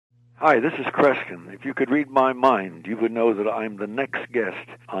Hi, this is Kreskin. If you could read my mind, you would know that I'm the next guest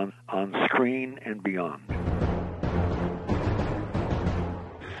on Screen and Beyond.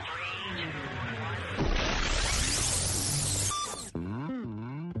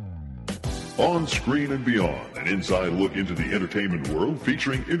 On Screen and Beyond, an inside look into the entertainment world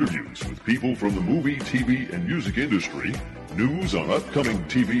featuring interviews with people from the movie, TV, and music industry, news on upcoming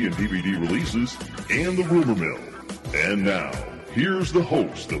TV and DVD releases, and the rumor mill. And now, here's the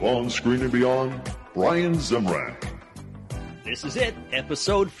host of On Screen and Beyond, Brian Zemrak. This is it,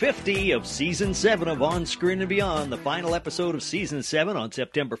 episode 50 of Season 7 of On Screen and Beyond, the final episode of Season 7 on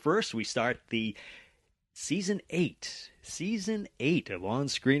September 1st. We start the Season 8 of On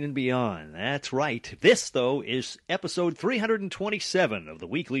Screen and Beyond. That's right. This, though, is episode 327 of the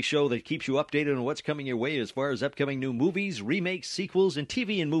weekly show that keeps you updated on what's coming your way as far as upcoming new movies, remakes, sequels, and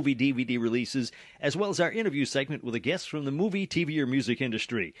TV and movie DVD releases, as well as our interview segment with a guest from the movie, TV, or music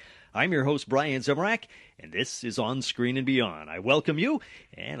industry. I'm your host, Brian Zemrak, and this is On Screen and Beyond. I welcome you,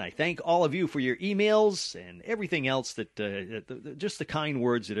 and I thank all of you for your emails and everything else that, just the kind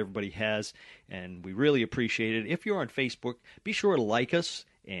words that everybody has, and we really appreciate it. If you're on Facebook, be sure to like us,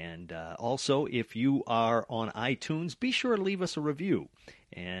 and also, if you are on iTunes, be sure to leave us a review.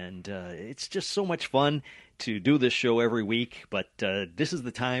 And it's just so much fun to do this show every week, but this is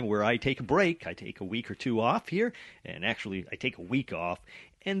the time where I take a break. I take a week or two off here, and actually I take a week off,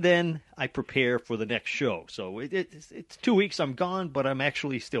 and then I prepare for the next show. So it's 2 weeks I'm gone, but I'm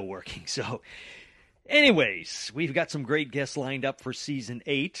actually still working. So anyways, we've got some great guests lined up for Season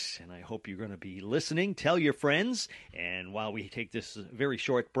 8, and I hope you're going to be listening. Tell your friends, and while we take this very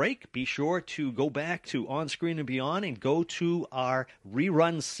short break, be sure to go back to On Screen and Beyond and go to our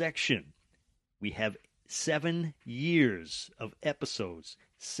rerun section. We have 7 years of episodes,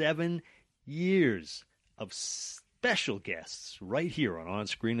 7 years of special guests right here on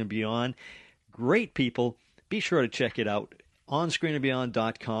Screen and Beyond. Great people. Be sure to check it out.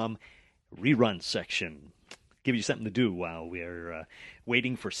 OnScreenandBeyond.com. Rerun section. Give you something to do while we're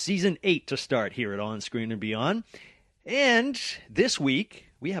waiting for Season 8 to start here at On Screen and Beyond. And this week,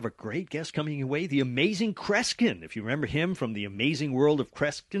 we have a great guest coming your way, the amazing Kreskin. If you remember him from The Amazing World of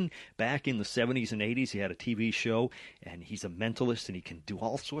Kreskin back in the 70s and 80s, he had a TV show, and he's a mentalist, and he can do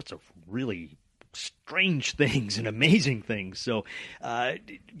all sorts of really strange things and amazing things. So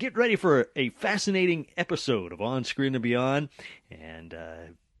get ready for a fascinating episode of On Screen and Beyond, and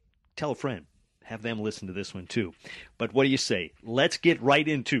tell a friend. Have them listen to this one too. But what do you say? Let's get right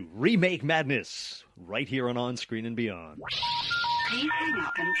into Remake Madness right here on Screen and Beyond. Please hang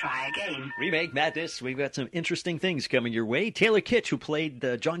up and try again. Remake Madness. We've got some interesting things coming your way. Taylor Kitsch, who played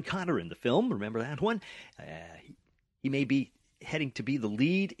John Connor in the film, remember that one? He may be heading to be the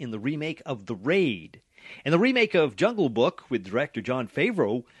lead in the remake of The Raid. And the remake of Jungle Book with director Jon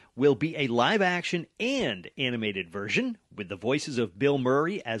Favreau will be a live-action and animated version with the voices of Bill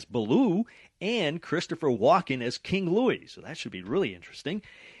Murray as Baloo and Christopher Walken as King Louie. So that should be really interesting.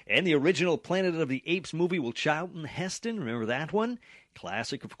 And the original Planet of the Apes movie with Charlton Heston, remember that one?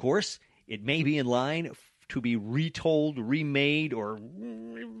 Classic, of course. It may be in line to be retold, remade, or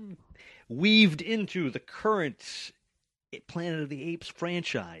weaved into the current Planet of the Apes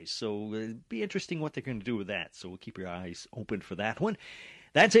franchise. So it'd be interesting what they're going to do with that. So we'll keep your eyes open for that one.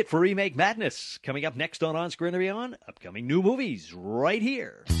 That's it for Remake Madness. Coming up next on Screen and Beyond, upcoming new movies right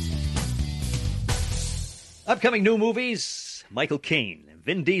here. Upcoming new movies, Michael Caine,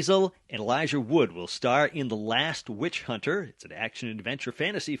 Vin Diesel, and Elijah Wood will star in The Last Witch Hunter. It's an action-adventure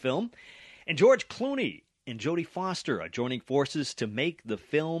fantasy film. And George Clooney and Jodie Foster are joining forces to make the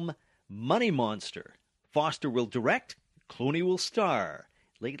film Money Monster. Foster will direct, Clooney will star.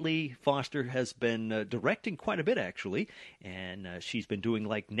 Lately, Foster has been directing quite a bit, actually, and she's been doing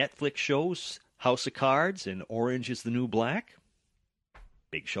like Netflix shows, House of Cards, and Orange is the New Black.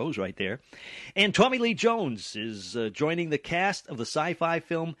 Big shows right there. And Tommy Lee Jones is joining the cast of the sci-fi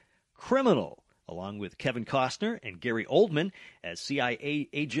film Criminal, along with Kevin Costner and Gary Oldman, as CIA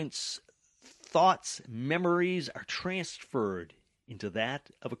agents' thoughts, memories are transferred into that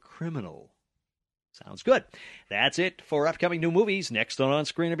of a criminal. Sounds good. That's it for upcoming new movies. Next on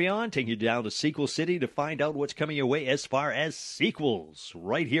Screen and Beyond, taking you down to Sequel City to find out what's coming your way as far as sequels,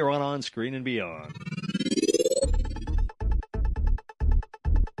 right here on Screen and Beyond.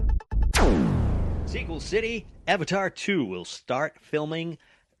 Sequel City, Avatar 2 will start filming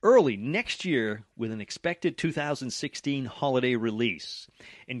early next year with an expected 2016 holiday release.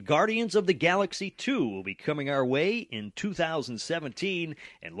 And Guardians of the Galaxy 2 will be coming our way in 2017.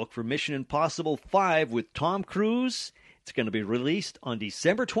 And look for Mission Impossible 5 with Tom Cruise. It's going to be released on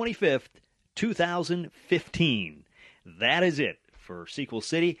December 25th, 2015. That is it for Sequel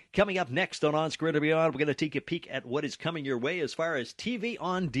City. Coming up next on Screen and Beyond, we're going to take a peek at what is coming your way as far as TV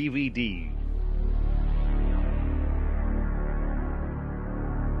on DVD.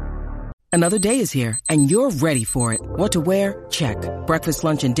 Another day is here, and you're ready for it. What to wear? Check. Breakfast,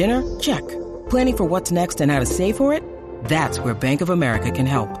 lunch, and dinner? Check. Planning for what's next and how to save for it? That's where Bank of America can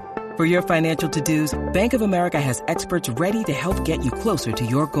help. For your financial to-dos, Bank of America has experts ready to help get you closer to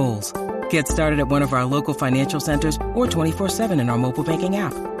your goals. Get started at one of our local financial centers or 24/7 in our mobile banking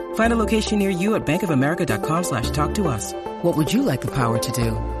app. Find a location near you at bankofamerica.com/talktous. What would you like the power to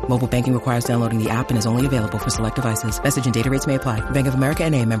do? Mobile banking requires downloading the app and is only available for select devices. Message and data rates may apply. Bank of America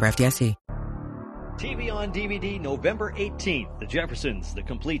N.A., member FDIC. TV on DVD, November 18th. The Jeffersons, the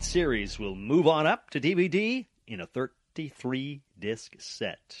complete series, will move on up to DVD in a 33-disc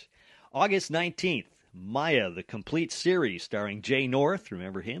set. August 19th, Maya, the complete series, starring Jay North.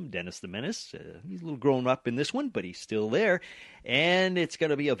 Remember him, Dennis the Menace. He's a little grown up in this one, but he's still there. And it's going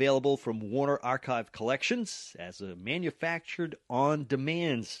to be available from Warner Archive Collections as a manufactured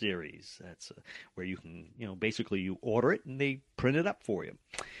on-demand series. That's where you can, basically you order it and they print it up for you.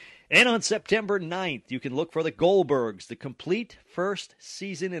 And on September 9th, you can look for The Goldbergs, the complete first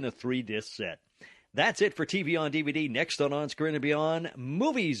season in a 3-disc set. That's it for TV on DVD. Next on Screen and Beyond,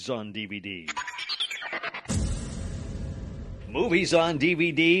 movies on DVD. Movies on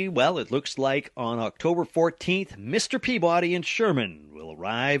DVD, well, it looks like on October 14th, Mr. Peabody and Sherman will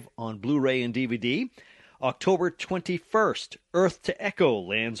arrive on Blu-ray and DVD. October 21st, Earth to Echo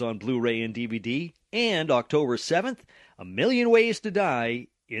lands on Blu-ray and DVD. And October 7th, A Million Ways to Die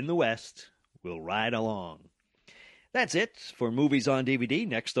in the West will ride along. That's it for movies on DVD.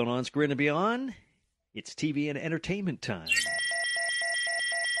 Next on Screen and Beyond, it's TV and entertainment time.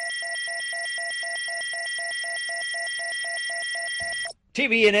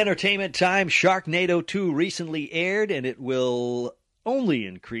 TV and entertainment time. Sharknado 2 recently aired, and it will only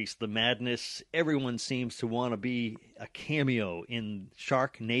increase the madness. Everyone seems to want to be a cameo in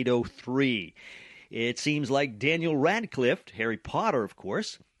Sharknado 3. It seems like Daniel Radcliffe, Harry Potter, of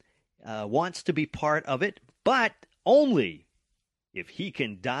course, wants to be part of it, but only if he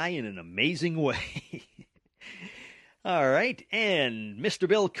can die in an amazing way. All right, and Mr.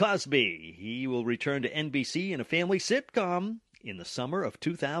 Bill Cosby, he will return to NBC in a family sitcom in the summer of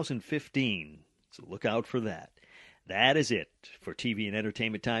 2015. So look out for that. That is it for TV and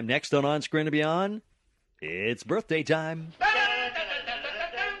entertainment time. Next on Screen and Beyond, it's birthday time.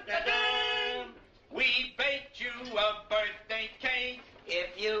 We baked you a birthday cake.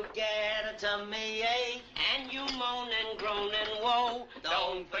 If you get a tummy ache and you moan and groan and woe,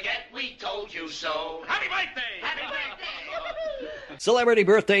 don't forget we told you so. Happy birthday! Happy birthday! Celebrity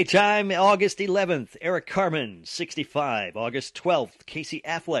birthday time, August 11th, Eric Carmen, 65. August 12th, Casey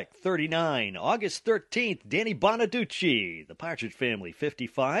Affleck, 39. August 13th, Danny Bonaducci, The Partridge Family,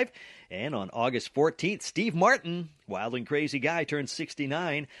 55. And on August 14th, Steve Martin, Wild and Crazy Guy, turns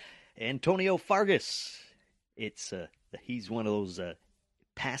 69. Antonio Fargas, he's one of those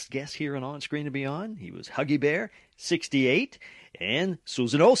past guests here on Screen and Beyond. He was Huggy Bear, 68. And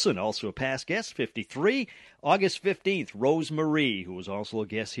Susan Olsen, also a past guest, 53. August 15th, Rose Marie, who was also a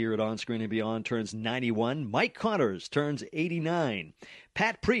guest here at On Screen and Beyond, turns 91. Mike Connors turns 89.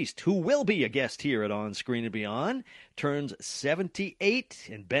 Pat Priest, who will be a guest here at On Screen and Beyond, turns 78.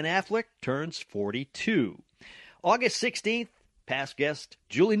 And Ben Affleck turns 42. August 16th, past guest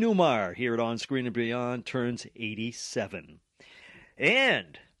Julie Newmar here at On Screen and Beyond turns 87.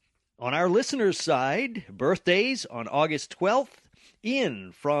 And on our listeners' side, birthdays on August 12th,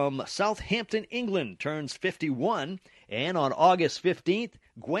 Ian from Southampton, England, turns 51. And on August 15th,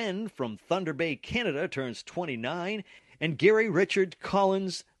 Gwen from Thunder Bay, Canada, turns 29. And Gary Richard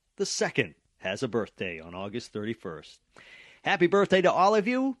Collins II has a birthday on August 31st. Happy birthday to all of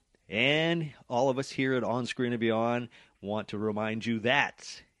you. And all of us here at On Screen and Beyond want to remind you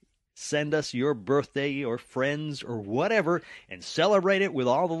that send us your birthday or friends or whatever and celebrate it with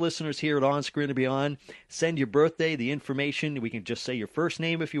all the listeners here at On Screen and Beyond. Send your birthday, the information. We can just say your first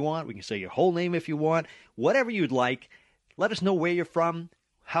name if you want. We can say your whole name if you want. Whatever you'd like. Let us know where you're from,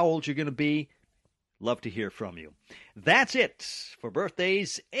 how old you're going to be. Love to hear from you. That's it for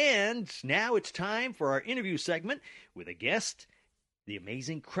birthdays. And now it's time for our interview segment with a guest, the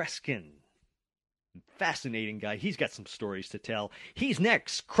amazing Kreskin. Fascinating guy. He's got some stories to tell. He's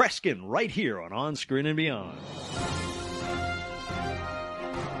next. Kreskin, right here on Screen and Beyond.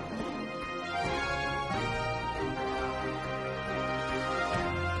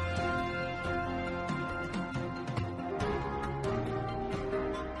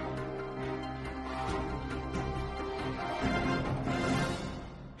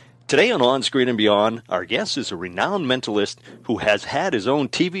 Today on Screen and Beyond, our guest is a renowned mentalist who has had his own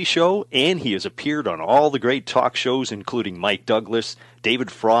TV show, and he has appeared on all the great talk shows, including Mike Douglas, David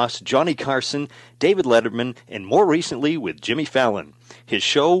Frost, Johnny Carson, David Letterman, and more recently with Jimmy Fallon. His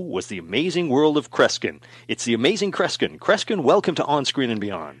show was The Amazing World of Kreskin. It's The Amazing Kreskin. Kreskin, welcome to On Screen and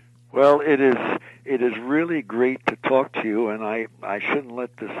Beyond. Well, it is really great to talk to you, and I shouldn't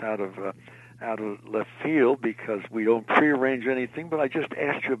let this out of left field because we don't prearrange anything, but I just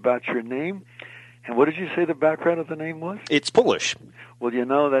asked you about your name. And what did you say the background of the name was? It's Polish. Well,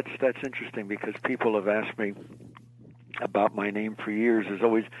 that's interesting because people have asked me about my name for years.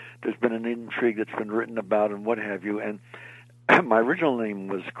 There's been an intrigue that's been written about and what have you. And my original name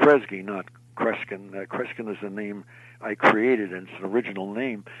was Kresge, not Kreskin. Kreskin is a name I created, and it's an original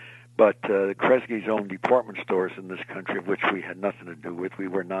name. But Kresge's owned department stores in this country, of which we had nothing to do with. We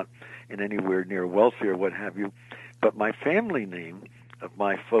were not in anywhere near wealthy or what have you. But my family name of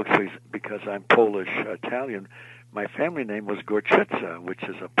my folks, because I'm Polish-Italian, my family name was Gorczyca, which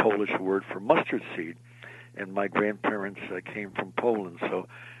is a Polish word for mustard seed. And my grandparents came from Poland. So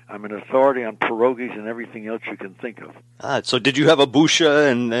I'm an authority on pierogies and everything else you can think of. So did you have a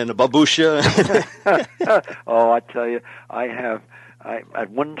busha and a babusha? Oh, I tell you, at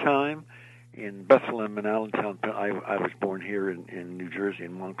one time in Bethlehem and Allentown, I was born here in New Jersey,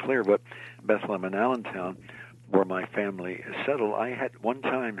 in Montclair, but Bethlehem and Allentown, where my family is settled, I had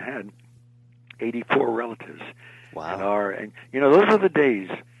 84 relatives. Wow. And those are the days,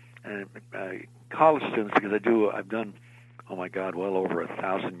 college students, because I've done, oh my God, well over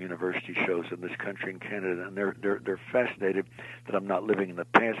 1,000 university shows in this country and Canada, and they're fascinated that I'm not living in the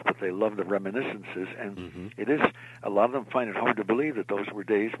past, but they love the reminiscences, and It is, a lot of them find it hard to believe that those were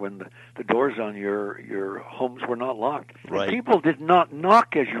days when the doors on your homes were not locked. Right. And people did not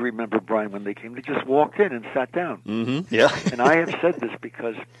knock, as you remember, Brian, when they came. They just walked in and sat down. Mm-hmm. Yeah. And I have said this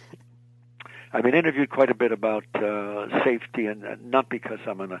because I've been interviewed quite a bit about safety, and not because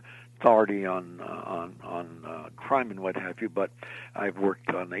I'm an authority on crime and what have you, but I've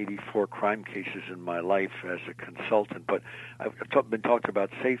worked on 84 crime cases in my life as a consultant. But I've been talking about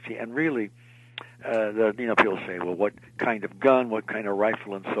safety, and really, people say, well, what kind of gun, what kind of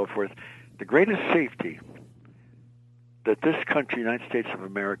rifle, and so forth. The greatest safety that this country, United States of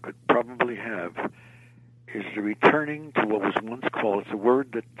America, could probably have is the returning to what was once called, it's a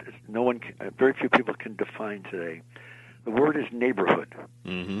word that very few people can define today. The word is neighborhood,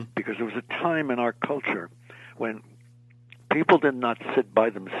 because there was a time in our culture when people did not sit by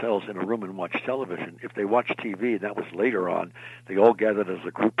themselves in a room and watch television. If they watched TV, that was later on, they all gathered as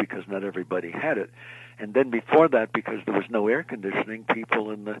a group because not everybody had it. And then before that, because there was no air conditioning, people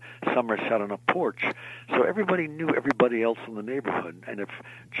in the summer sat on a porch. So everybody knew everybody else in the neighborhood. And if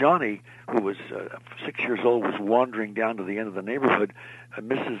Johnny, who was 6 years old, was wandering down to the end of the neighborhood,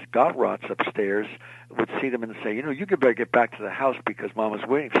 Mrs. Gottrotz upstairs would see them and say, you better get back to the house because Mama's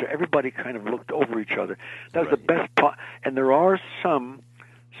waiting. So everybody kind of looked over each other. That was the best part. And there are some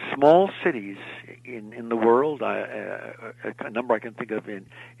small cities in the world, a number I can think of in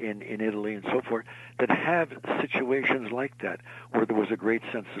Italy and so forth, that have situations like that where there was a great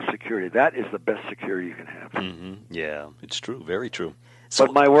sense of security. That is the best security you can have. Mm-hmm. Yeah, it's true, very true.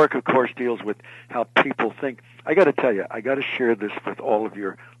 But my work, of course, deals with how people think. I got to tell you, I got to share this with all of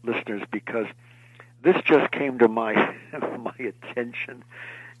your listeners because this just came to my attention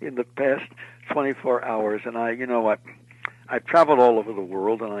in the past 24 hours, and I've traveled all over the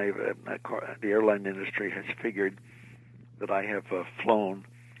world, and the airline industry has figured that I have flown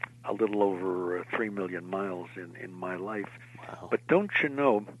a little over 3 million miles in my life. Wow. But don't you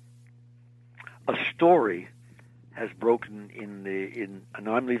know, a story has broken and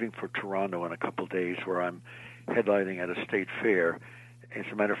I'm leaving for Toronto in a couple of days where I'm headlining at a state fair. As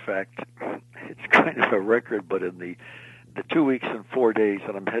a matter of fact, it's kind of a record, but in the 2 weeks and 4 days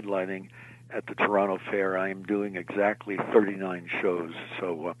that I'm headlining at the Toronto Fair, I am doing exactly 39 shows.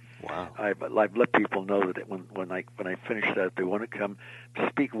 So wow. I've let people know that when I finish that, they want to come to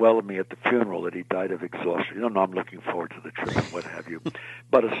speak well of me at the funeral, that he died of exhaustion. I'm looking forward to the trip and what have you.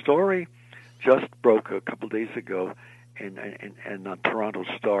 But a story just broke a couple days ago in Toronto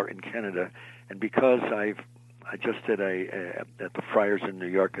Star in Canada, and because I just did at the Friars in New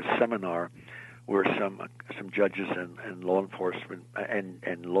York a seminar where some judges and law enforcement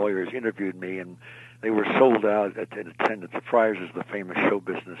and lawyers interviewed me, and they were sold out at attendance. The Friars is the famous show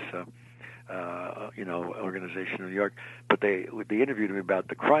business organization in New York, but they interviewed me about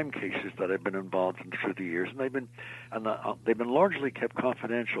the crime cases that I've been involved in through the years, and they've been largely kept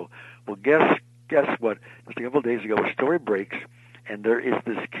confidential. Well, guess what? Just a couple of days ago, a story breaks, and there is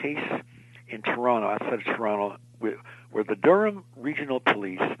this case in Toronto, outside of Toronto, where the Durham Regional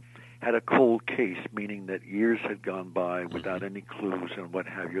Police had a cold case, meaning that years had gone by without any clues and what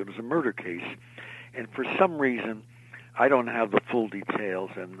have you. It was a murder case. And for some reason, I don't have the full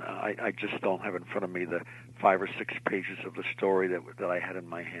details, and I just don't have in front of me the 5 or 6 pages of the story that I had in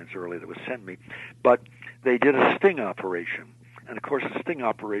my hands earlier that was sent me. But they did a sting operation. And, of course, a sting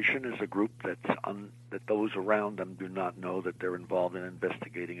operation is a group that those around them do not know that they're involved in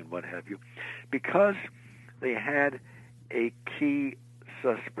investigating and what have you, because they had a key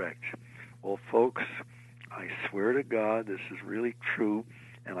suspect. Well, folks, I swear to God, this is really true,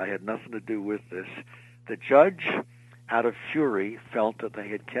 and I had nothing to do with this. The judge, out of fury, felt that they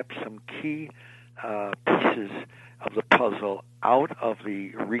had kept some key pieces of the puzzle out of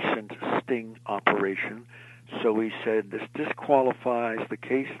the recent sting operation. So he said, this disqualifies the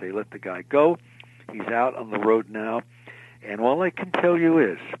case. They let the guy go. He's out on the road now. And all I can tell you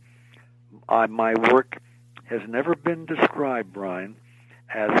is my work has never been described, Brian,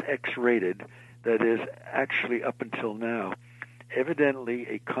 as X-rated. That is, actually, up until now, evidently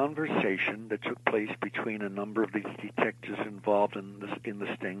a conversation that took place between a number of the detectives involved in the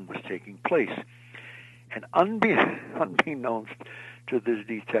sting was taking place. And unbeknownst to these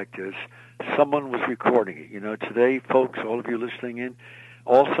detectives, someone was recording it. You know, today, folks, all of you listening in,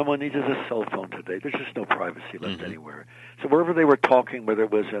 all someone needs is a cell phone today. There's just no privacy left anywhere. So wherever they were talking, whether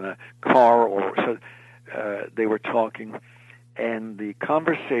it was in a car or so, they were talking, and the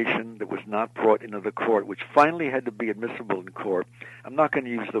conversation that was not brought into the court, which finally had to be admissible in court, I'm not going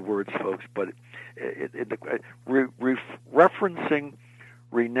to use the words, folks, but referencing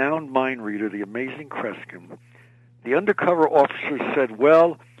renowned mind reader, the amazing Kreskin, the undercover officer said,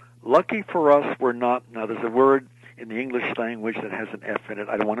 well, lucky for us, we're not, now there's a word in the English language that has an F in it,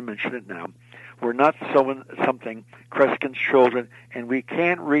 I don't want to mention it now, we're not something, Kreskin's children, and we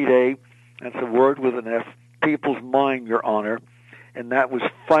can't read that's a word with an F, people's mind, Your Honor, and that was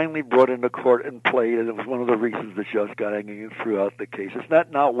finally brought into court and played, and it was one of the reasons the judge got angry and threw out the case. Isn't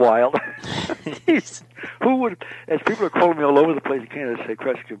that not wild? Who would, as people are calling me all over the place in Canada, say,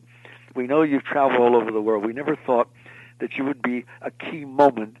 Kreskin, we know you've traveled all over the world. We never thought that you would be a key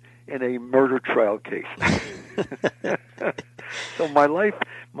moment in a murder trial case. So my life,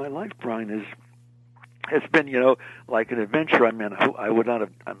 Brian, has been, like an adventure. I mean, I would not have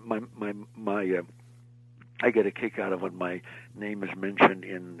I get a kick out of when my name is mentioned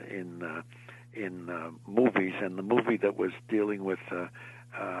in movies, and the movie that was dealing with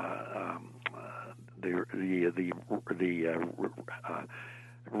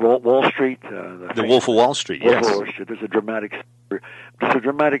Wall Street, the Wolf of Wall Street. Wolf of Wall Street. There's a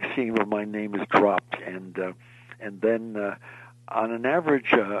dramatic scene where my name is dropped, and then on an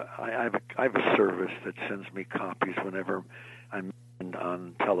average, I have a service that sends me copies whenever I'm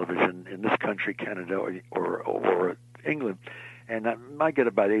on television in this country, Canada, or England, and I get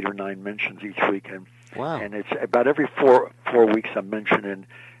about 8 or 9 mentions each week, and wow. And it's about every four weeks I'm mentioned in.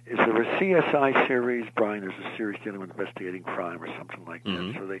 Is there a CSI series, Brian? There's a series dealing with investigating crime or something like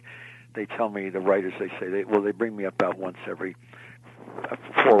that. So they tell me, the writers, they say they bring me up about once every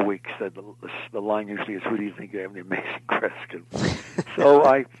 4 weeks. The line usually is, "Who do you think you have, the amazing Kreskin?" So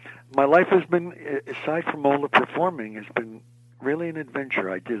my life has been, aside from all the performing, has been really an adventure.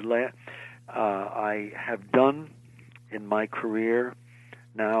 I have done in my career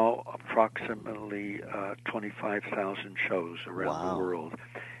now approximately 25,000 shows around the world.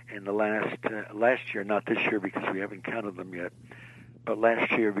 In the last year, not this year because we haven't counted them yet, but last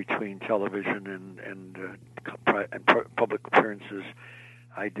year between television and public appearances,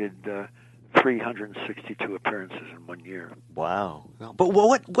 I did 362 appearances in 1 year. Wow! But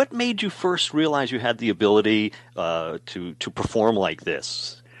what made you first realize you had the ability to perform like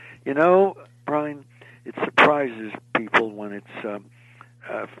this? Brian, it surprises people when it's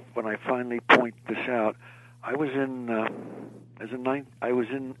when I finally point this out. I was in 9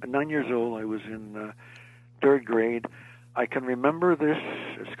 years old. I was in 3rd grade. I can remember this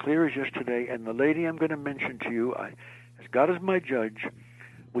as clear as yesterday. And the lady I'm going to mention to you, as God is my judge,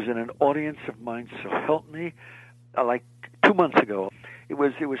 was in an audience of mine. So help me, like 2 months ago. It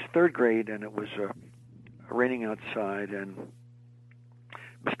was 3rd grade, and it was raining outside. And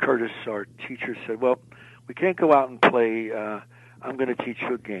Miss Curtis, our teacher, said, "Well, we can't go out and play. I'm going to teach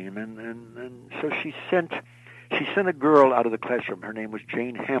you a game." And so she sent a girl out of the classroom. Her name was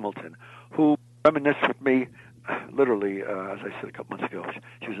Jane Hamilton, who reminisced with me, literally, as I said a couple months ago.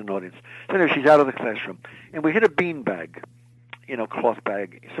 She was in the audience. So anyway, she's out of the classroom. And we hit a bean bag, cloth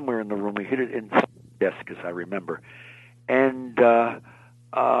bag, somewhere in the room. We hit it in the desk, as I remember. And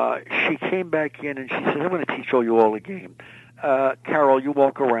she came back in, and she said, "I'm going to teach you all a game." Carol, you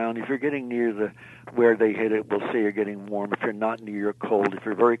walk around. If you're getting near where they hit it, we'll say you're getting warm. If you're not near, you're cold. If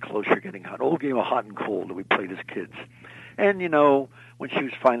you're very close, you're getting hot. Old game of hot and cold that we played as kids. And, when she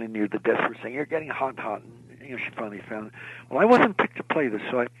was finally near the desk, we're saying, you're getting hot. And, she finally found it. Well, I wasn't picked to play this,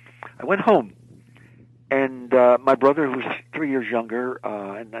 so I went home. And my brother, who was 3 years younger,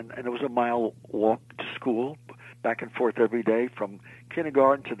 and it was a mile walk to school, back and forth every day from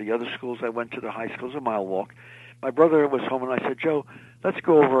kindergarten to the other schools I went to, the high schools, a mile walk. My brother was home, and I said, Joe, let's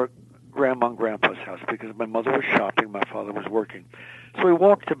go over to Grandma and Grandpa's house, because my mother was shopping, my father was working. So we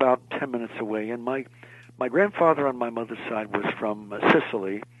walked about 10 minutes away, and my grandfather on my mother's side was from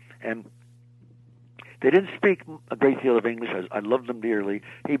Sicily, and they didn't speak a great deal of English. I loved them dearly.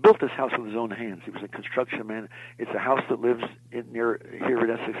 He built this house with his own hands. He was a construction man. It's a house that lives near here in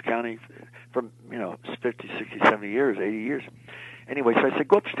Essex County from 50, 60, 70 years, 80 years. Anyway, so I said,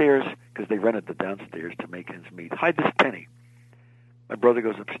 go upstairs, because they rented the downstairs to make ends meet. Hide this penny. My brother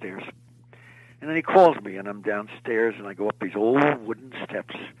goes upstairs. And then he calls me, and I'm downstairs, and I go up these old wooden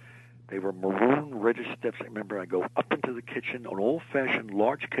steps. They were maroon reddish steps. I remember I go up into the kitchen, an old-fashioned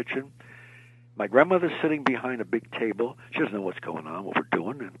large kitchen. My grandmother's sitting behind a big table. She doesn't know what's going on, what we're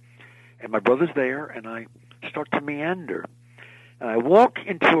doing. And my brother's there, and I start to meander. And I walk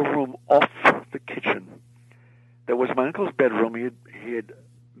into a room off the kitchen. That was my uncle's bedroom. He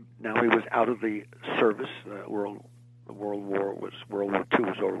was out of the service. World War II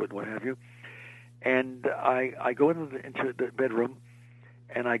was over with, what have you. And I go into the bedroom,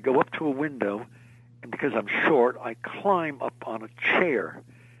 and I go up to a window, and because I'm short, I climb up on a chair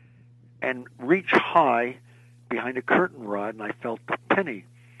and reach high behind a curtain rod, and I felt the penny.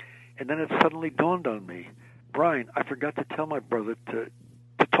 And then it suddenly dawned on me, Brian, I forgot to tell my brother to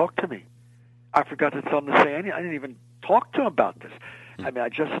talk to me. I forgot to tell him to say anything. I didn't even talk to him about this. I mean,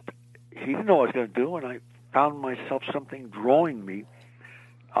 he didn't know what I was going to do, and I found myself something drawing me.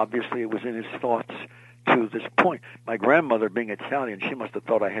 Obviously, it was in his thoughts to this point. My grandmother, being Italian, she must have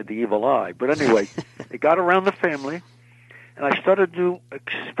thought I had the evil eye. But anyway, it got around the family, and I started to do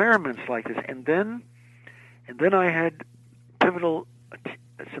experiments like this. And then I had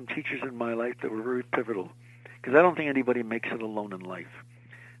some teachers in my life that were very pivotal, because I don't think anybody makes it alone in life.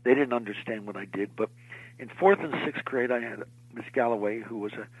 They didn't understand what I did. But in 4th and 6th grade, I had Miss Galloway, who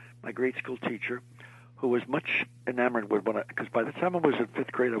was my grade school teacher, who was much enamored with because by the time I was in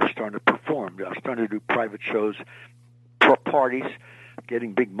 5th grade, I was starting to perform. I was starting to do private shows, parties,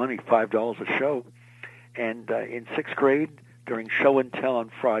 getting big money, $5 a show. And in 6th grade, during show and tell on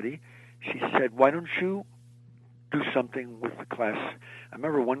Friday, she said, why don't you do something with the class? I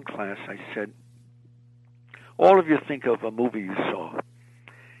remember one class, I said, all of you think of a movie you saw.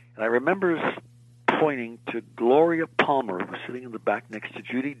 And I remember pointing to Gloria Palmer, who was sitting in the back next to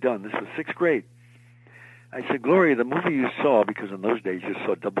Judy Dunn. This was 6th grade. I said, Gloria, the movie you saw, because in those days you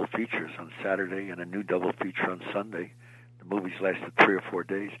saw double features on Saturday and a new double feature on Sunday. The movies lasted 3 or 4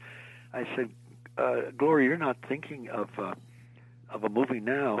 days. I said, Gloria, you're not thinking of a movie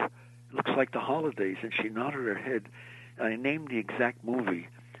now. It looks like The Holidays. And she nodded her head. And I named the exact movie.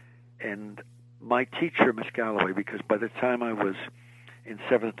 And my teacher, Miss Galloway, because by the time I was in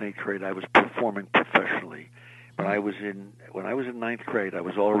 7th and 8th grade, I was performing professionally. When I was in 9th grade, I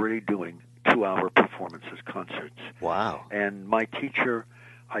was already doing 2-hour performances, concerts. Wow. And my teacher,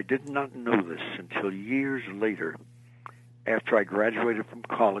 I did not know this until years later, after I graduated from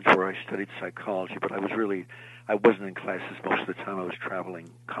college where I studied psychology, but I wasn't in classes most of the time. I was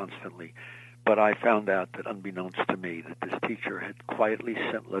traveling constantly. But I found out that unbeknownst to me, that this teacher had quietly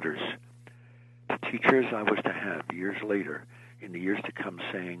sent letters to teachers I was to have years later, in the years to come,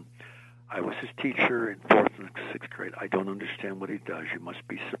 saying, I was his teacher in 4th and 6th grade. I don't understand what he does. You must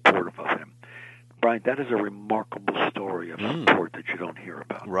be supportive of him. Brian, that is a remarkable story of support that you don't hear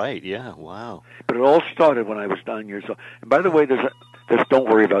about. Right, yeah, wow. But it all started when I was 9 years old. And by the way, there's don't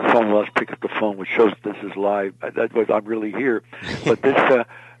worry about it. Someone else pick up the phone, which shows this is live. I'm really here. But this,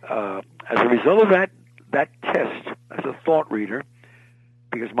 as a result of that test, as a thought reader,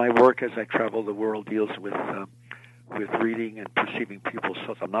 because my work as I travel the world deals with reading and perceiving people's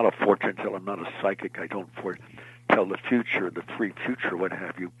thoughts. I'm not a fortune teller. I'm not a psychic. I don't foretell the future, the free future, what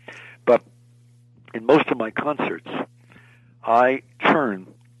have you. But in most of my concerts, I turn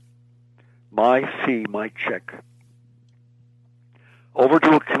my fee, my check, over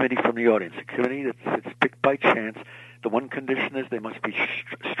to a committee from the audience, a committee that's picked by chance. The one condition is they must be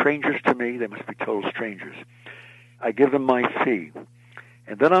strangers to me. They must be total strangers. I give them my fee.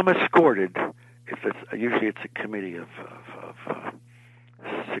 And then I'm escorted. Usually it's a committee of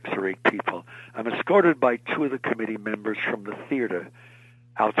 6 or 8 people. I'm escorted by 2 of the committee members from the theater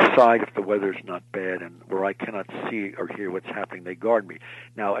outside if the weather's not bad, and where I cannot see or hear what's happening, they guard me.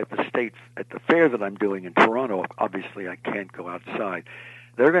 Now, at the fair that I'm doing in Toronto, obviously I can't go outside.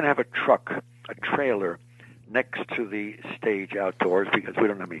 They're going to have a trailer, next to the stage outdoors, because we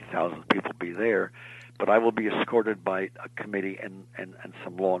don't know how many thousands of people be there. But I will be escorted by a committee and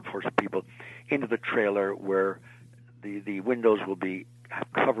some law enforcement people into the trailer where the windows will have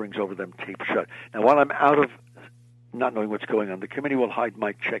coverings over them taped shut. Now, while I'm out of not knowing what's going on, the committee will hide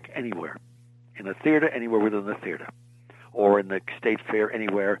my check anywhere, in a theater, anywhere within the theater, or in the state fair,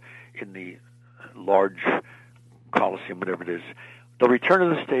 anywhere in the large Coliseum, whatever it is. They'll return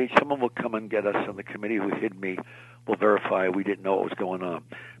to the stage. Someone will come and get us, and the committee who hid me will verify we didn't know what was going on.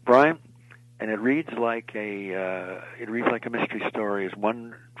 Brian, and it reads like a mystery story. As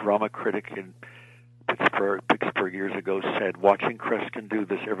one drama critic in Pittsburgh years ago said, watching Kreskin do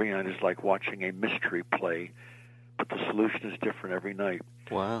this every night is like watching a mystery play, but the solution is different every night.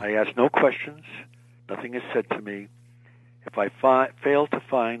 Wow. I ask no questions. Nothing is said to me. If I fail to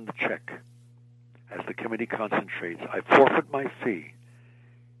find the check, as the committee concentrates, I forfeit my fee.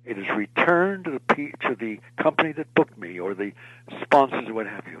 It is returned to the company that booked me, or the sponsors or what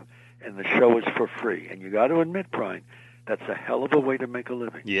have you, and the show is for free. And you got to admit, Brian, that's a hell of a way to make a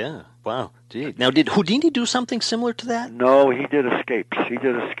living. Yeah. Wow. Gee. Now, did Houdini do something similar to that? No, he did escapes.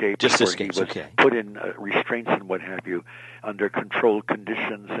 Just escapes, he was put in restraints and what have you, under controlled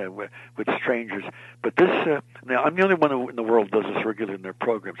conditions and with strangers. But this, now I'm the only one in the world who does this regularly in their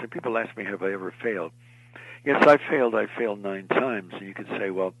programs. And people ask me, have I ever failed? Yes, I failed 9 times. And you could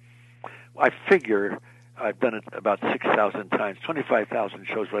say, well, I figure I've done it about 6,000 times, 25,000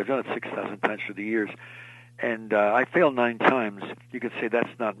 shows, but I've done it 6,000 times through the years. And I failed 9 times. You could say that's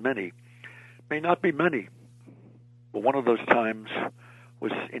not many. May not be many. But one of those times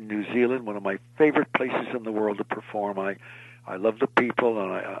was in New Zealand, one of my favorite places in the world to perform. I love the people,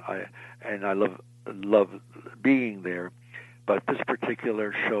 and I love being there. But this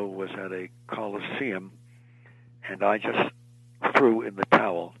particular show was at a Coliseum, and I just threw in the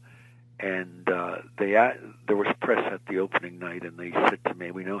towel. And there was press at the opening night, and they said to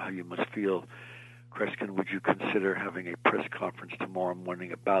me, "We know how you must feel, Kreskin. Would you consider having a press conference tomorrow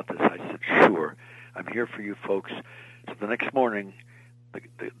morning about this?" I said, "Sure. I'm here for you folks." So the next morning,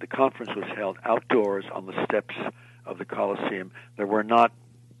 the conference was held outdoors on the steps of the Coliseum. There were not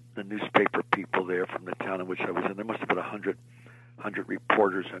the newspaper people there from the town in which I was in. There must have been 100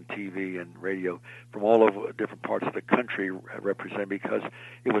 reporters on TV and radio from all over different parts of the country represented, because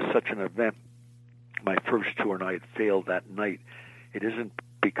it was such an event. My first tour, and I had failed that night. It isn't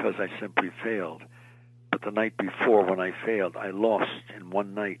because I simply failed, but the night before when I failed, I lost in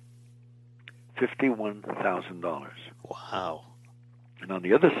one night $51,000. Wow. And on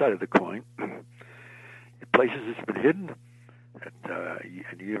the other side of the coin, in places it's been hidden, at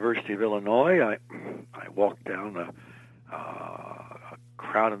the University of Illinois, I walked down a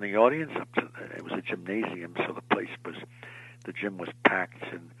crowd in the audience. It was a gymnasium, so the gym was packed,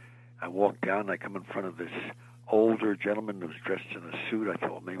 and I walked down, and I come in front of this older gentleman who was dressed in a suit. I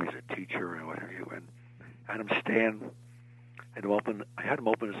thought, well, maybe he's a teacher or whatever. And I had him stand, I had him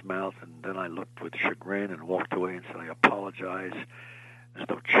open his mouth, and then I looked with chagrin and walked away and said, "I apologize. There's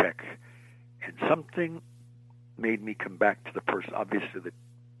no check." And something made me come back to the person. Obviously, the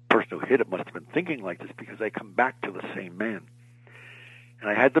person who hit it must have been thinking like this, because I come back to the same man. And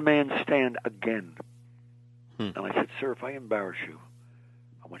I had the man stand again. And I said, "Sir, if I embarrass you,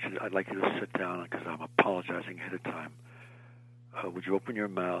 I'd like you to sit down, because I'm apologizing ahead of time. Would you open your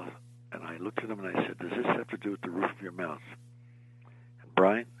mouth?" And I looked at him and I said, "Does this have to do with the roof of your mouth?" And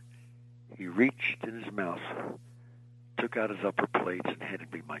Brian, he reached in his mouth, took out his upper plates, and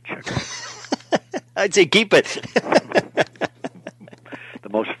handed me my check. I'd say keep it. The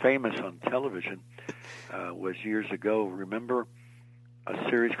most famous on television was years ago. Remember a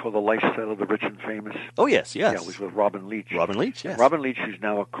series called The Lifestyle of the Rich and Famous? Oh, yes. Yeah, it was with Robin Leach. Robin Leach, yes. Robin Leach, who's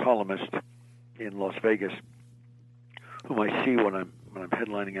now a columnist in Las Vegas, whom I see when I'm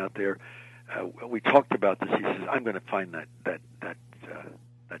headlining out there. We talked about this. He says, "I'm going to find that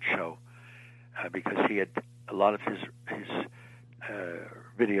show," because he had a lot of his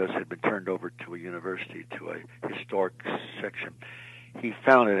videos had been turned over to a university, to a historic section. He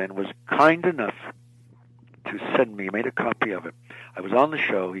found it and was kind enough to send me, made a copy of it. I was on the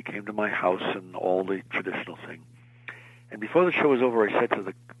show. He came to my house and all the traditional thing. And before the show was over, I said to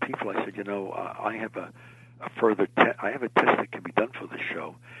the people, I said, I have a test that can be done for the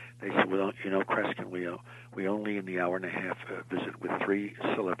show. They said, "Well, Kreskin, we only in the hour and a half visit with 3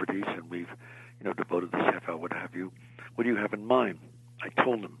 celebrities, and we've, devoted this half hour, what have you. What do you have in mind?" I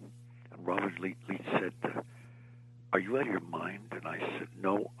told him, and Robert Leach said, "Are you out of your mind?" And I said,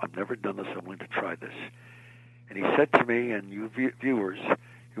 "No, I've never done this. I'm willing to try this." And he said to me, and you viewers,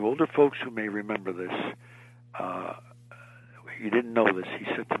 you older folks who may remember this, you didn't know this. He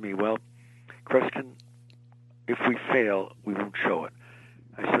said to me, "Well, Kreskin, if we fail, we won't show it."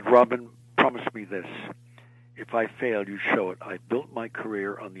 I said, "Robin, promise me this. If I fail, you show it. I built my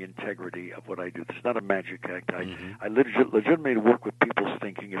career on the integrity of what I do. This is not a magic act. I legitimately work with people's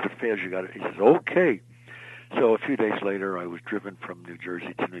thinking. If it fails, you got it." He says, "Okay." So a few days later, I was driven from New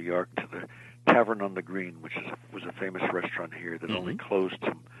Jersey to New York to the Tavern on the Green, which was a famous restaurant here that only closed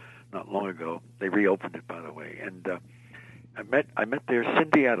not long ago. They reopened it, by the way. And I met there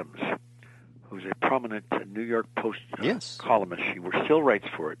Cindy Adams, who's a prominent New York Post columnist. She still writes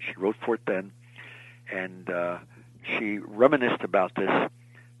for it. She wrote for it then, and she reminisced about this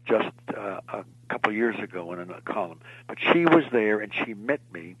just a couple years ago in a column. But she was there, and she met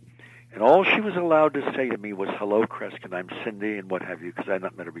me, and all she was allowed to say to me was, "Hello, Kreskin, I'm Cindy," and what have you, because I had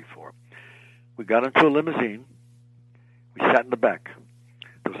not met her before. We got into a limousine. We sat in the back.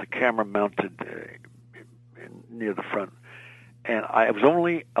 There was a camera mounted near the front. And I was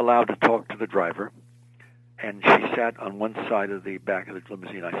only allowed to talk to the driver, and she sat on one side of the back of the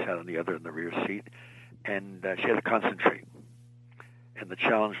limousine. I sat on the other in the rear seat, and she had to concentrate. And the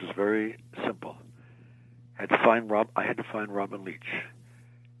challenge was very simple. I had to find Robin Leach,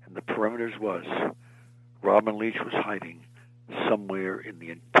 and the parameters was Robin Leach was hiding somewhere in the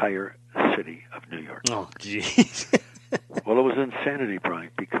entire city of New York. Oh, jeez. Well, it was insanity,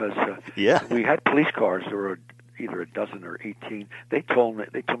 Brian, because we had police cars. There were either a dozen or 18. They told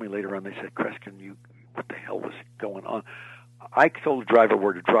me later on. They said, "Kreskin, what the hell was going on?" I told the driver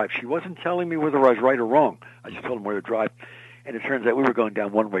where to drive. She wasn't telling me whether I was right or wrong. I just told him where to drive. And it turns out we were going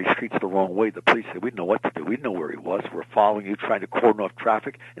down one-way streets the wrong way. The police said, "We didn't know what to do. We didn't know where he was. We're following you, trying to cordon off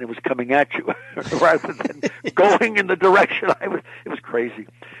traffic, and it was coming at you rather than going in the direction It was crazy.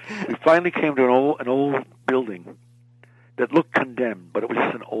 We finally came to an old building that looked condemned, but it was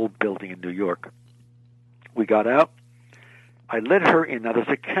just an old building in New York. We got out. I led her in. Now, there's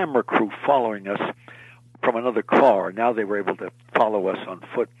a camera crew following us from another car. Now they were able to follow us on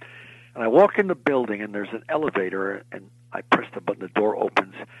foot. And I walk in the building, and there's an elevator, and I press the button. The door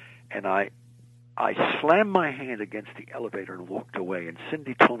opens, and I slammed my hand against the elevator and walked away. And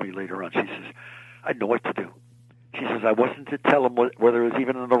Cindy told me later on, she says, "I didn't know what to do." She says, "I wasn't to tell him whether it was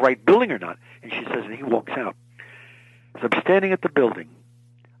even in the right building or not." And she says, and he walks out. So I'm standing at the building.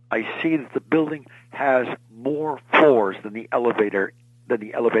 I see that the building has more floors than the elevator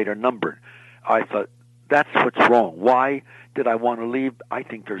numbered. I thought, that's what's wrong. Why did I want to leave? I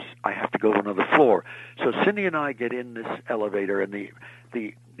think I have to go to another floor. So Cindy and I get in this elevator, and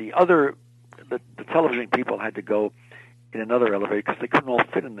the television people had to go in another elevator because they couldn't all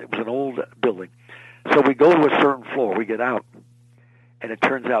fit in it. It was an old building. So we go to a certain floor. We get out, and it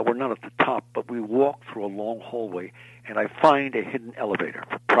turns out we're not at the top, but we walk through a long hallway, and I find a hidden elevator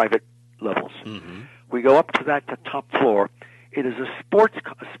for private levels. Mm-hmm. We go up to the top floor. It is a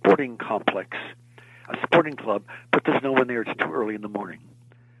sporting complex, a sporting club, but there's no one there. It's too early in the morning.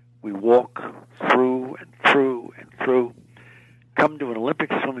 We walk through and through and through, come to an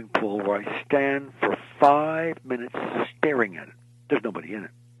Olympic swimming pool where I stand for 5 minutes staring at it. There's nobody in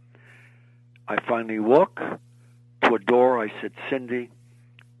it. I finally walk to a door. I said, "Cindy,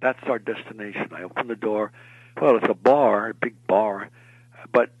 that's our destination." I open the door. Well, it's a bar, a big bar,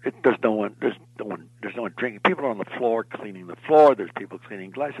 but there's no one drinking. People are on the floor cleaning the floor. There's people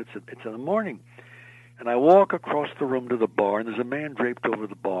cleaning glass. It's in the morning. And I walk across the room to the bar, and there's a man draped over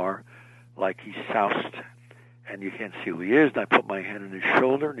the bar like he's soused, and you can't see who he is. And I put my hand on his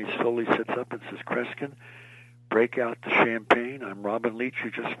shoulder, and he slowly sits up and says, "Kreskin, break out the champagne. I'm Robin Leach. You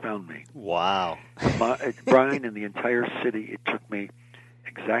just found me." Wow. Brian, in the entire city, it took me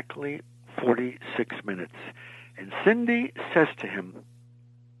exactly 46 minutes. And Cindy says to him,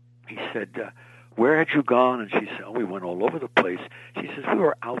 he said, "Where had you gone?" And she said, "Oh, we went all over the place." She says, "We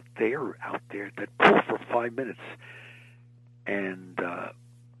were out there at that pool for 5 minutes." And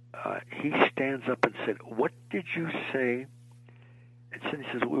he stands up and said, "What did you say?" And Cindy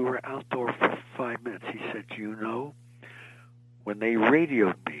says, "We were outdoor for 5 minutes." He said, "You know, when they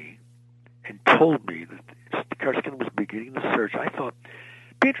radioed me and told me that Kreskin was beginning the search, I thought,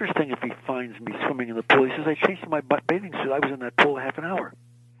 it'd be interesting if he finds me swimming in the pool." He says, "I changed my bathing suit. I was in that pool half an hour."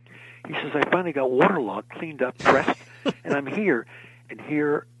 He says, "I finally got waterlogged, cleaned up, dressed, and I'm here." And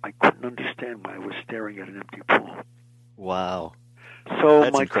here, I couldn't understand why I was staring at an empty pool. Wow. So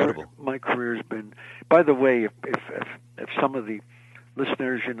that's incredible. My career's been. By the way, if some of the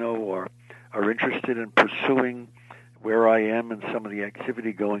listeners are interested in pursuing where I am and some of the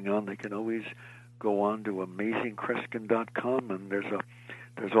activity going on, they can always go on to AmazingKreskin.com, and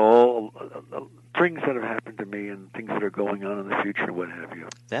there's all things that have happened to me and things that are going on in the future, and what have you.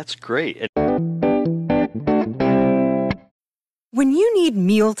 That's great. When you need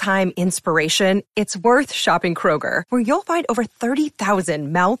mealtime inspiration, it's worth shopping Kroger, where you'll find over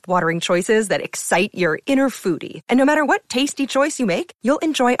 30,000 mouth-watering choices that excite your inner foodie. And no matter what tasty choice you make, you'll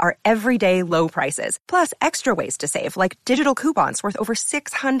enjoy our everyday low prices, plus extra ways to save, like digital coupons worth over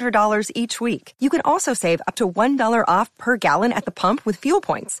 $600 each week. You can also save up to $1 off per gallon at the pump with fuel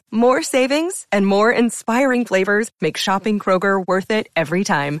points. More savings and more inspiring flavors make shopping Kroger worth it every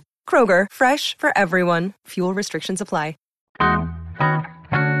time. Kroger, fresh for everyone. Fuel restrictions apply.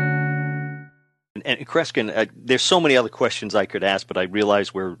 And Kreskin, there's so many other questions I could ask, but I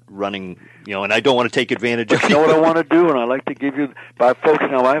realize we're running, and I don't want to take advantage of you. You know what I want to do, and I like to give you, folks,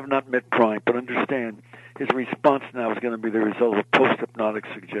 now I have not met Brian, but understand his response now is going to be the result of a post-hypnotic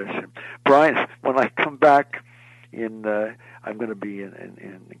suggestion. Brian, when I come back I'm going to be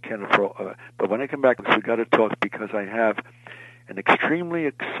in Canada, but when I come back, we've got to talk because I have an extremely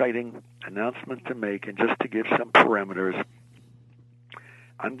exciting announcement to make, and just to give some parameters,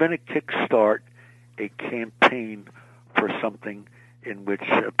 I'm going to kickstart a campaign for something in which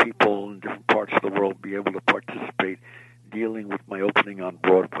people in different parts of the world will be able to participate, dealing with my opening on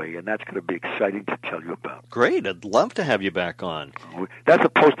Broadway, and that's going to be exciting to tell you about. Great. I'd love to have you back on. That's a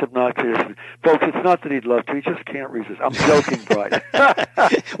post-hypnotic. Folks, it's not that he'd love to. He just can't resist. I'm joking, Brian.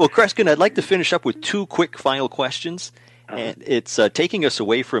 Well, Kreskin, I'd like to finish up with two quick final questions. And it's taking us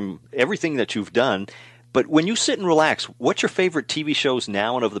away from everything that you've done. But when you sit and relax, what's your favorite TV shows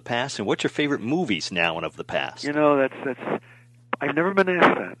now and of the past, and what's your favorite movies now and of the past? That's I've never been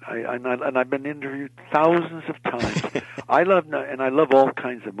asked that. And I've been interviewed thousands of times. I love all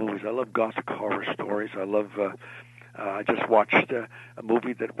kinds of movies. I love gothic horror stories. I love. I just watched a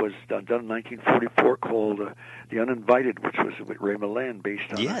movie that was done in 1944 called The Uninvited, which was with Ray Milland,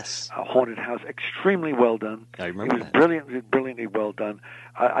 based on a haunted house. Extremely well done. I remember it was brilliantly well done.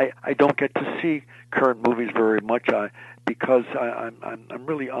 I don't get to see current movies very much because I'm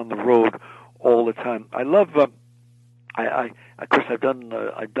really on the road all the time. I love. Of course, I've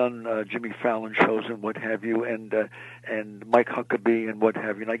done Jimmy Fallon shows and what have you, and Mike Huckabee and what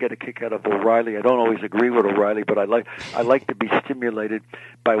have you. And I get a kick out of O'Reilly. I don't always agree with O'Reilly, but I like to be stimulated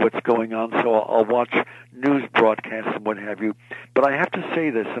by what's going on. So I'll watch news broadcasts and what have you. But I have to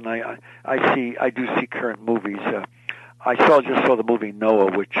say this, and I do see current movies. I just saw the movie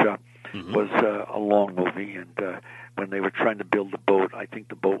Noah, which was a long movie, and when they were trying to build the boat, I think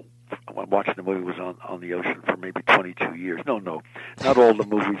the boat. When watching the movie was on the ocean for maybe 22 years. No, not all the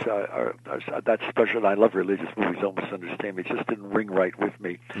movies are that special. I love religious movies. Don't misunderstand me. It just didn't ring right with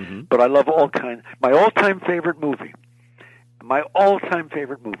me. Mm-hmm. But I love all kinds. My all-time favorite movie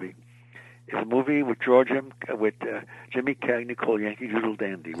is a movie with Jimmy Cagney called Yankee Doodle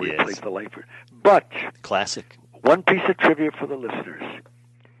Dandy, where he plays the lifer. But classic. One piece of trivia for the listeners: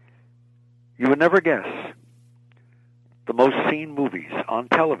 you would never guess. The most seen movies on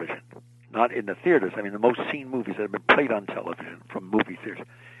television, not in the theaters. I mean, the most seen movies that have been played on television from movie theaters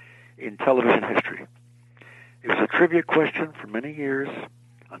in television history. It was a trivia question for many years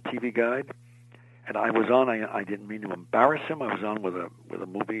on TV Guide, and I was on. I didn't mean to embarrass him. I was on with a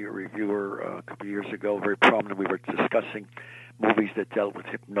movie reviewer a couple of years ago, very prominent. We were discussing movies that dealt with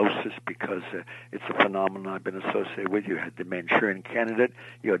hypnosis because it's a phenomenon I've been associated with. You had The Manchurian Candidate,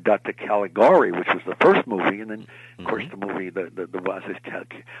 you had Dr. Caligari, which was the first movie, and then, of course, the movie,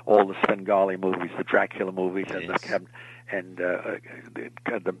 all the Svengali movies, the Dracula movies, and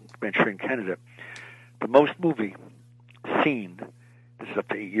the Manchurian Candidate. The most movie seen, this is up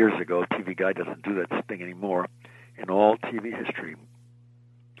to 8 years ago, TV Guide doesn't do that thing anymore, in all TV history,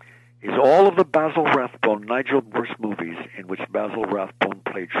 is all of the Basil Rathbone, Nigel Bruce movies in which Basil Rathbone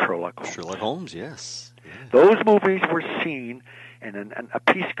played Sherlock Holmes. Sherlock Holmes, yes. Those movies were seen, and a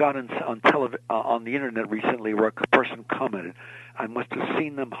piece got on the internet recently where a person commented, I must have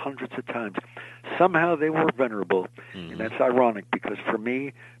seen them hundreds of times. Somehow they were venerable, and that's ironic because for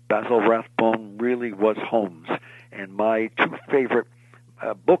me, Basil Rathbone really was Holmes. And my two favorite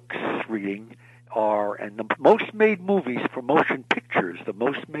books reading and the most made movies for motion pictures, the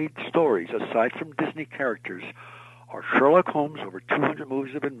most made stories, aside from Disney characters, are Sherlock Holmes. Over 200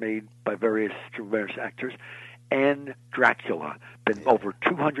 movies have been made by various actors, and Dracula, been over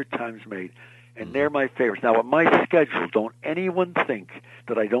 200 times made. And they're my favorites. Now, at my schedule, don't anyone think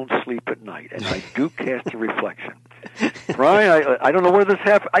that I don't sleep at night, and I do cast a reflection. Brian, I don't know where this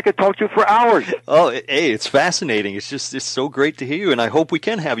happened. I could talk to you for hours. Oh, hey, it's fascinating. It's so great to hear you, and I hope we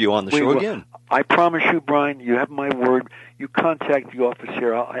can have you on the show again. I promise you, Brian, you have my word. you contact the office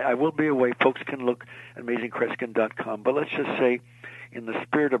here. I will be away. Folks can look at AmazingKreskin.com. But let's just say, in the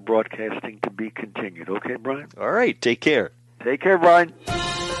spirit of broadcasting, to be continued. Okay, Brian? All right. Take care. Take care, Brian.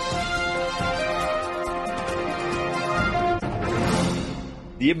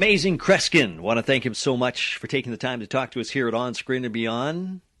 The amazing Kreskin. Want to thank him so much for taking the time to talk to us here at On Screen and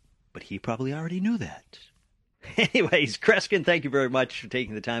Beyond. But he probably already knew that. Anyways, Kreskin, thank you very much for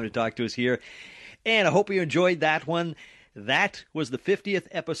taking the time to talk to us here. And I hope you enjoyed that one. That was the 50th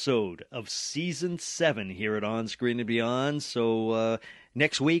episode of Season 7 here at On Screen and Beyond. So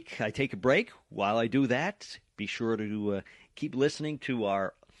next week I take a break. While I do that, be sure to keep listening to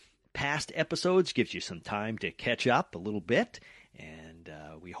our past episodes. Gives you some time to catch up a little bit. And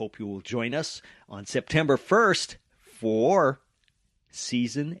we hope you will join us on September 1st for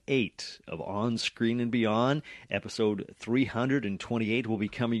Season 8 of On Screen and Beyond. Episode 328 will be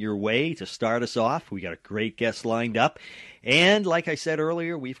coming your way to start us off. We got a great guest lined up. And like I said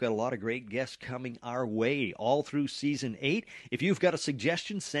earlier, we've got a lot of great guests coming our way all through Season 8. If you've got a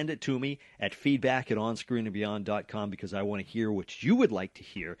suggestion, send it to me at feedback@onscreenandbeyond.com, because I want to hear what you would like to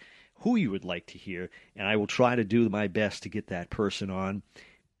hear, who you would like to hear, and I will try to do my best to get that person on.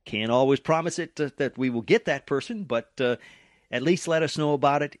 Can't always promise it that we will get that person, but at least let us know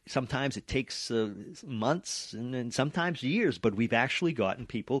about it. Sometimes it takes months and sometimes years, but we've actually gotten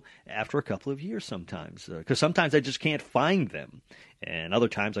people after a couple of years sometimes. Because sometimes I just can't find them. And other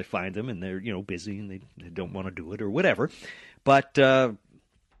times I find them and they're busy and they don't want to do it or whatever. But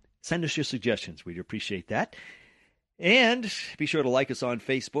send us your suggestions. We'd appreciate that. And be sure to like us on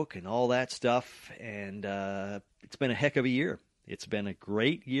Facebook and all that stuff. And it's been a heck of a year. It's been a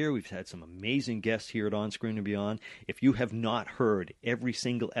great year. We've had some amazing guests here at On Screen and Beyond. If you have not heard every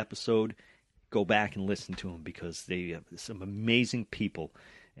single episode, go back and listen to them, because they have some amazing people.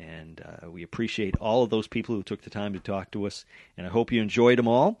 And we appreciate all of those people who took the time to talk to us. And I hope you enjoyed them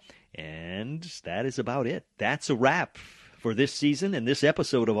all. And that is about it. That's a wrap for this season and this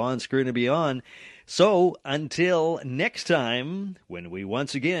episode of On Screen and Beyond. So until next time, when we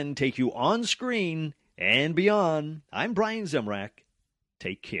once again take you on screen and beyond, I'm Brian Zemrak.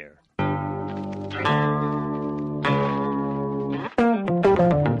 Take care.